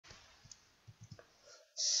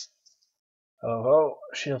Hello,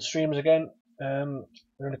 Shield Streams again. Doing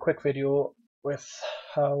a quick video with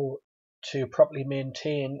how to properly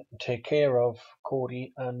maintain and take care of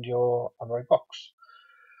Kodi and your Android box.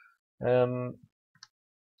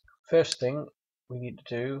 First thing we need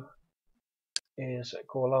to do is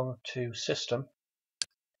go along to System.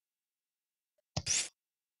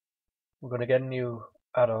 We're going to get a new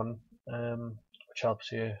add-on which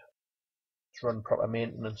helps you to run proper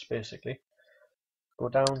maintenance basically. Go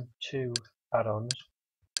down to Add-ons.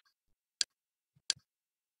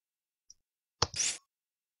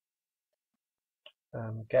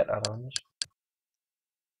 Get add-ons.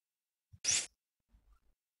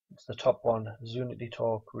 It's the top one, Zunity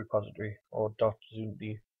Talk repository or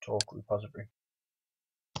 .zunity Talk repository.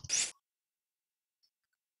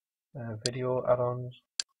 Video add-ons.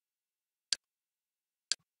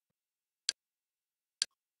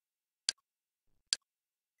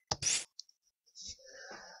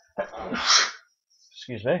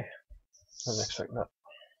 Excuse me, I wasn't expecting that.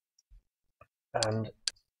 And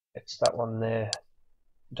it's that one there,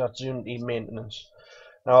 .zunity Maintenance.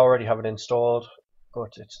 Now I already have it installed,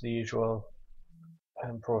 but it's the usual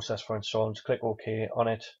process for installing. Just click OK on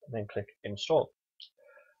it and then click Install.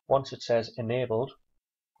 Once it says enabled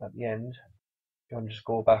at the end, you want to just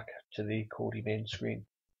go back to the Kodi main screen.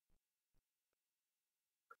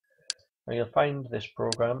 Now you'll find this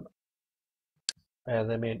program,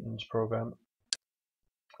 the maintenance program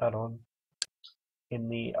add-on, in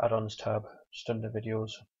the add-ons tab just under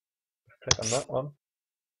videos. Click on that one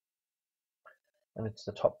and it's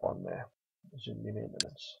the top one there, Zunity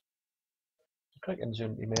Maintenance. So click in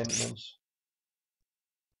Zunity Maintenance.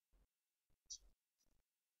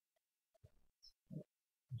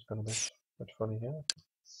 It's going to be a bit funny here.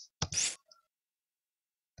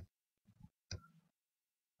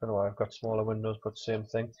 I don't know why I've got smaller windows, but same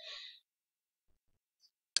thing.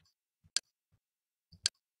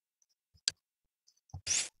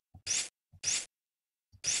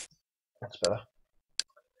 That's better.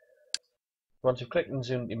 Once you've clicked in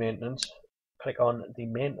Zunity Maintenance, click on the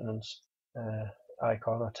Maintenance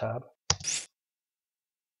icon or tab.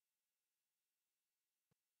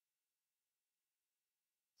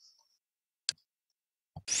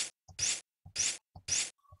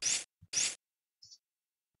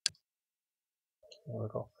 There we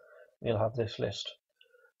go. You'll have this list.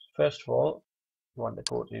 First of all, you want to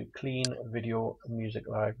go to Clean Video and Music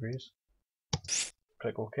Libraries.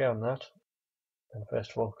 Click OK on that. And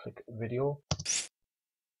first of all, click Video.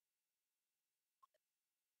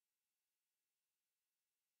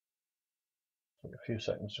 Take a few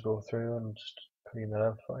seconds to go through and just clean that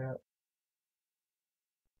out for you.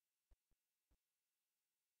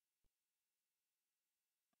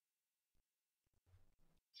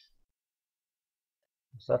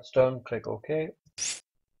 Once that's done, click OK.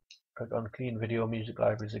 Click on Clean Video Music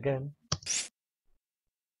Libraries again.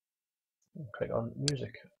 And click on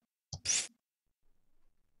Music.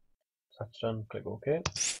 Once that's done, click OK.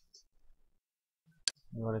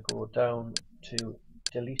 You want to go down to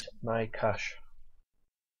Delete My Cache.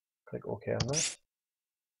 Click OK on that.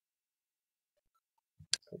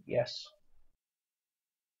 Click Yes.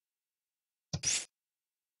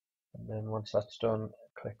 And then once that's done,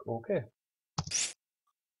 click OK.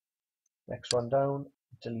 Next one down,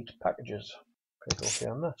 Delete Packages. Click OK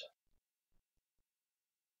on that.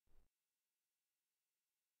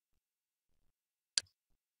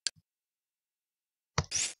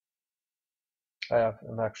 I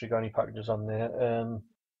haven't actually got any packages on there,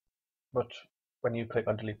 but when you click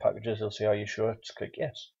on Delete Packages, it'll say, are you sure? Just click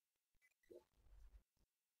Yes.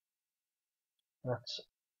 That's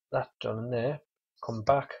that done in there. Come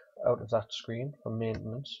back out of that screen from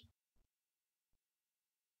Maintenance.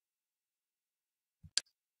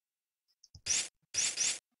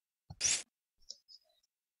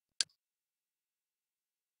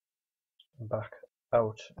 Back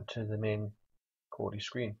out to the main Kodi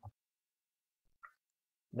screen.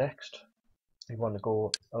 Next, we want to go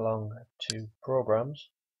along to Programs,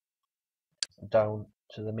 down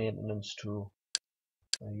to the Maintenance tool,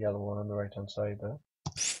 the yellow one on the right hand side there.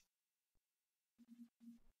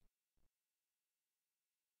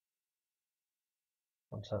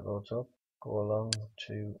 Once that loads up, go along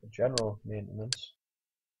to General Maintenance.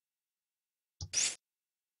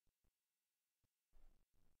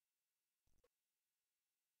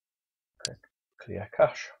 Click Clear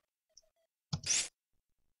Cache.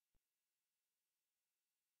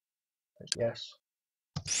 Click Yes.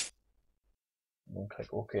 And then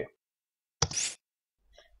click OK.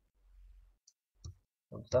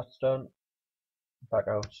 Once that's done, back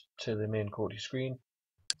out to the main Kodi screen.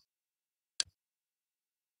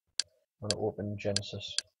 I'm going to open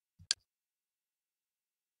Genesis.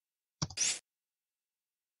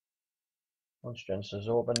 Once Genesis is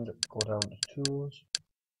opened, go down to Tools.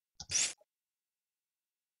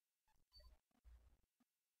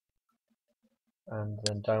 And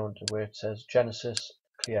then down to where it says Genesis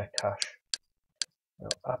Clear Cache. Now,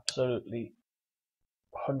 absolutely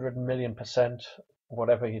 100 million%,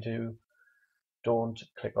 whatever you do, don't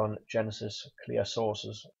click on Genesis Clear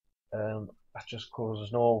Sources. That just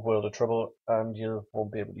causes no world of trouble and you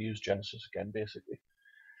won't be able to use Genesis again, basically.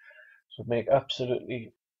 So make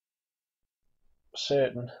absolutely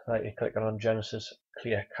certain that you're clicking on Genesis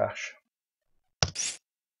Clear Cache. Let's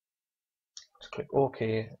click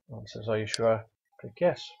OK, and it says, are you sure? Click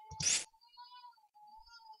yes.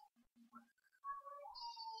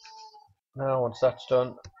 Now once that's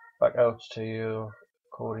done, back out to your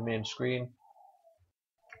Kodi main screen,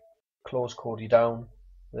 close Kodi down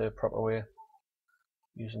the proper way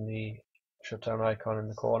using the shutdown icon in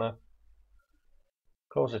the corner.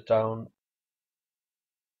 Close it down,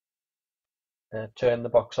 turn the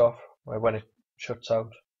box off when it shuts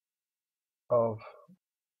out of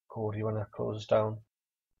Kodi, when it closes down.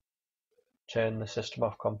 Turn the system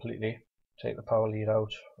off completely, take the power lead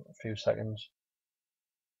out for a few seconds.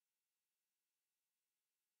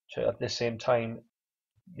 At the same time,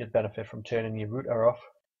 you'd benefit from turning your router off.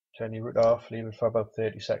 Turn your router off, leave it for about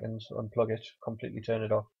 30 seconds, unplug it, completely turn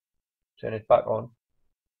it off, turn it back on.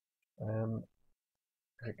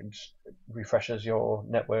 It refreshes your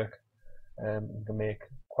network and can make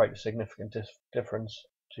quite a significant difference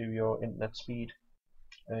to your internet speed.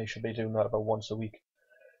 You should be doing that about once a week.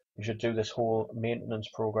 You should do this whole maintenance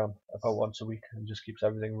program about once a week, and just keeps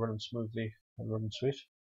everything running smoothly and running sweet.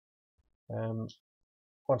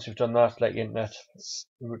 Once you've done that, let your internet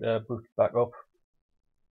boot back up.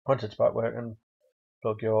 Once it's back working,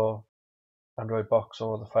 plug your Android box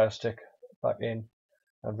or the Fire Stick back in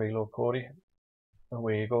and reload Kodi.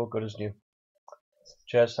 Away you go, good as new.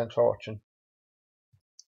 Cheers, thanks for watching.